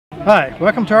Hi,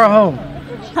 welcome to our home.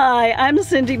 Hi, I'm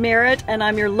Cindy Merritt and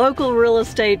I'm your local real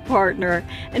estate partner.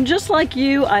 And just like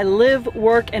you, I live,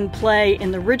 work, and play in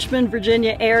the Richmond,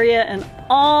 Virginia area and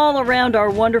all around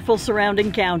our wonderful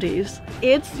surrounding counties.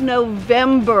 It's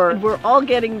November. We're all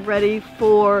getting ready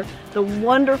for the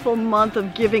wonderful month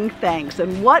of giving thanks.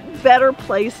 And what better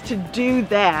place to do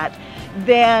that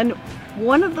than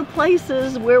one of the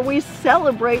places where we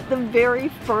celebrate the very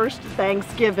first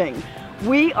Thanksgiving.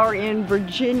 We are in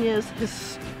Virginia's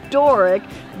historic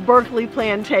Berkeley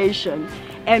Plantation,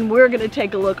 and we're going to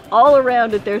take a look all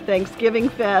around at their Thanksgiving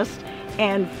Fest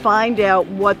and find out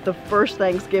what the first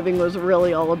Thanksgiving was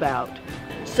really all about.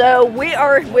 So we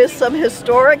are with some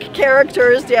historic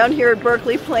characters down here at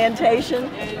Berkeley Plantation.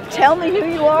 Tell me who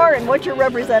you are and what you're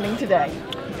representing today.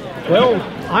 Well,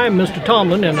 I'm Mr.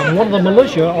 Tomlin, and I'm one of the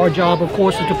militia. Our job, of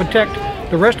course, is to protect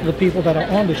the rest of the people that are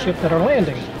on the ship that are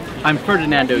landing. I'm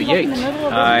Ferdinando Yates.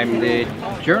 I'm the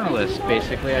journalist,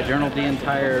 basically. I journaled the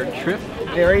entire trip.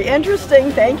 Very interesting.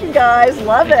 Thank you, guys.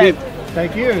 Love it.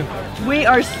 Thank you. We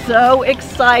are so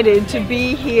excited to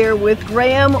be here with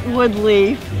Graham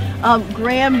Woodleaf.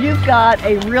 Graham, you've got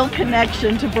a real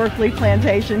connection to Berkeley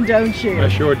Plantation, don't you? I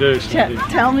sure do, Cindy.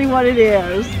 Tell me what it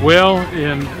is. Well,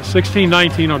 in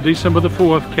 1619, on December the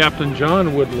 4th, Captain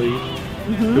John Woodleaf,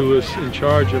 who was in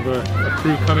charge of a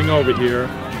crew coming over here,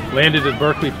 landed at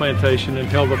Berkeley Plantation and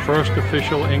held the first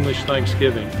official English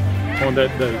Thanksgiving on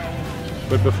that day.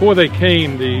 But before they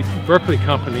came, the Berkeley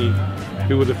Company,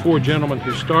 who were the four gentlemen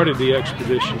who started the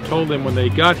expedition, told them when they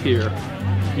got here,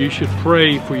 you should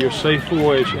pray for your safe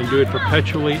voyage and do it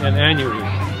perpetually and annually.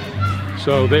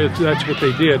 So that's what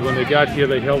they did. When they got here,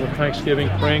 they held a Thanksgiving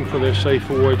praying for their safe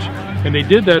voyage. And they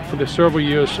did that for the several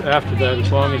years after that,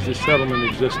 as long as this settlement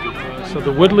existed. So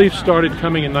the Woodleaf started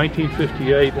coming in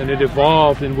 1958, and it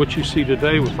evolved in what you see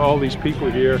today with all these people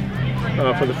here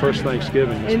for the first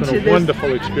Thanksgiving. It's been a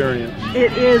wonderful experience.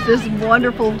 It is this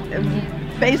wonderful,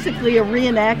 basically a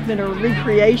reenactment or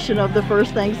recreation of the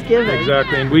first Thanksgiving.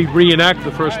 Exactly, and we reenact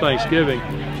the first Thanksgiving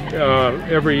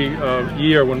every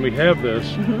year when we have this.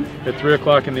 At 3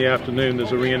 o'clock in the afternoon,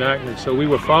 there's a reenactment. So we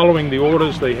were following the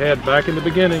orders they had back in the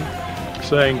beginning,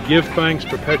 saying give thanks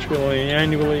perpetually and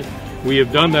annually. We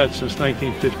have done that since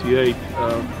 1958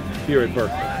 here at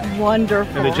Berkeley.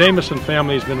 Wonderful. And the Jameson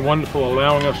family has been wonderful,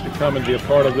 allowing us to come and be a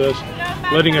part of this,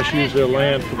 letting us use their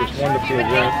land for this wonderful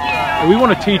event. And we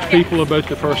want to teach people about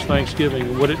the first Thanksgiving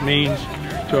and what it means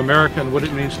to America and what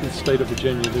it means to the state of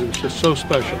Virginia. It was just so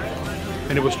special.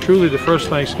 And it was truly the first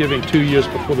Thanksgiving 2 years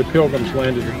before the Pilgrims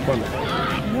landed in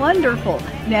Plymouth. Wonderful.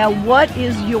 Now, what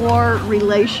is your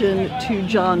relation to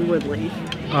John Woodleaf?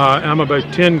 I'm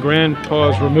about 10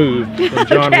 grandpas removed from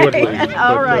John Woodleaf.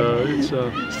 All right.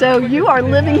 So you are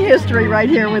living history right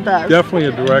here with us. Definitely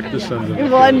a direct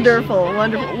descendant. Wonderful,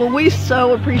 wonderful. Well, we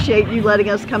so appreciate you letting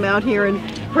us come out here and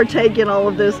partake in all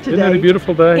of this today. Isn't that a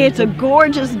beautiful day? It's a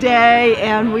gorgeous day,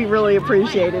 and we really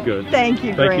appreciate it. Good. Thank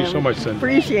you, Graham. Thank you so much, Cindy.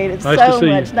 Appreciate it Nice so to see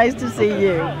much. you. Nice to see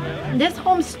you. This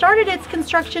home started its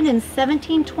construction in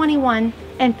 1721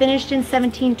 and finished in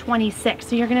 1726.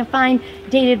 So you're going to find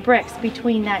dated bricks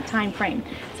between that time frame.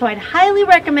 So I'd highly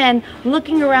recommend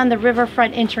looking around the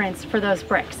riverfront entrance for those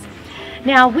bricks.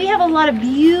 Now, we have a lot of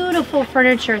beautiful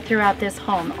furniture throughout this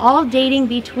home, all dating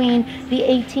between the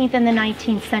 18th and the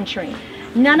 19th century.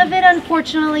 None of it,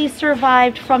 unfortunately,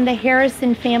 survived from the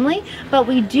Harrison family, but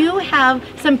we do have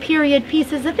some period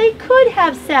pieces that they could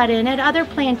have sat in at other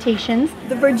plantations.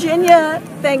 The Virginia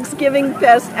Thanksgiving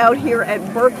Fest out here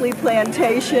at Berkeley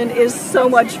Plantation is so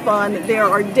much fun. There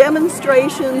are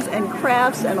demonstrations and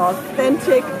crafts and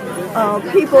authentic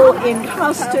people in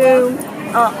costume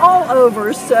all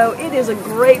over, so it is a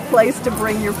great place to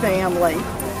bring your family.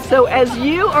 So as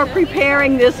you are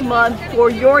preparing this month for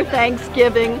your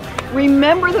Thanksgiving,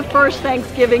 remember the first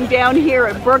Thanksgiving down here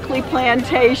at Berkeley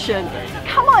Plantation.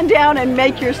 Come on down and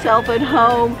make yourself at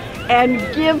home and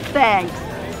give thanks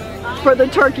for the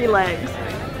turkey legs.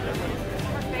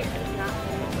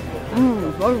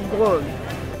 So good.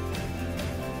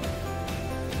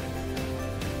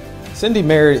 Cindy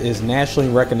Merritt is nationally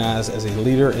recognized as a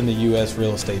leader in the U.S.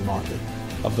 real estate market.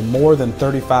 Of the more than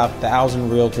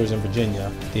 35,000 realtors in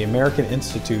Virginia, the American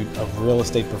Institute of Real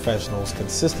Estate Professionals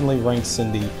consistently ranks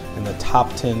Cindy in the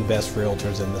top 10 best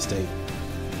realtors in the state.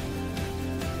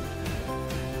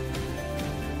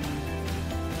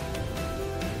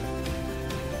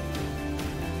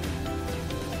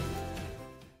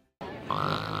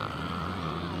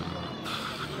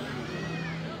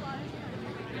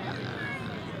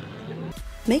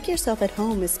 Make Yourself at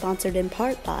Home is sponsored in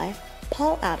part by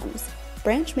Paul Adams,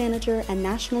 Branch Manager and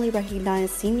nationally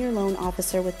recognized Senior Loan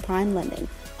Officer with Prime Lending,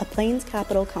 a Plains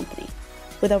Capital company.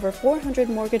 With over 400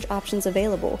 mortgage options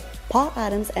available, Paul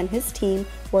Adams and his team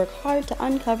work hard to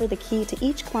uncover the key to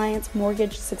each client's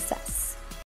mortgage success.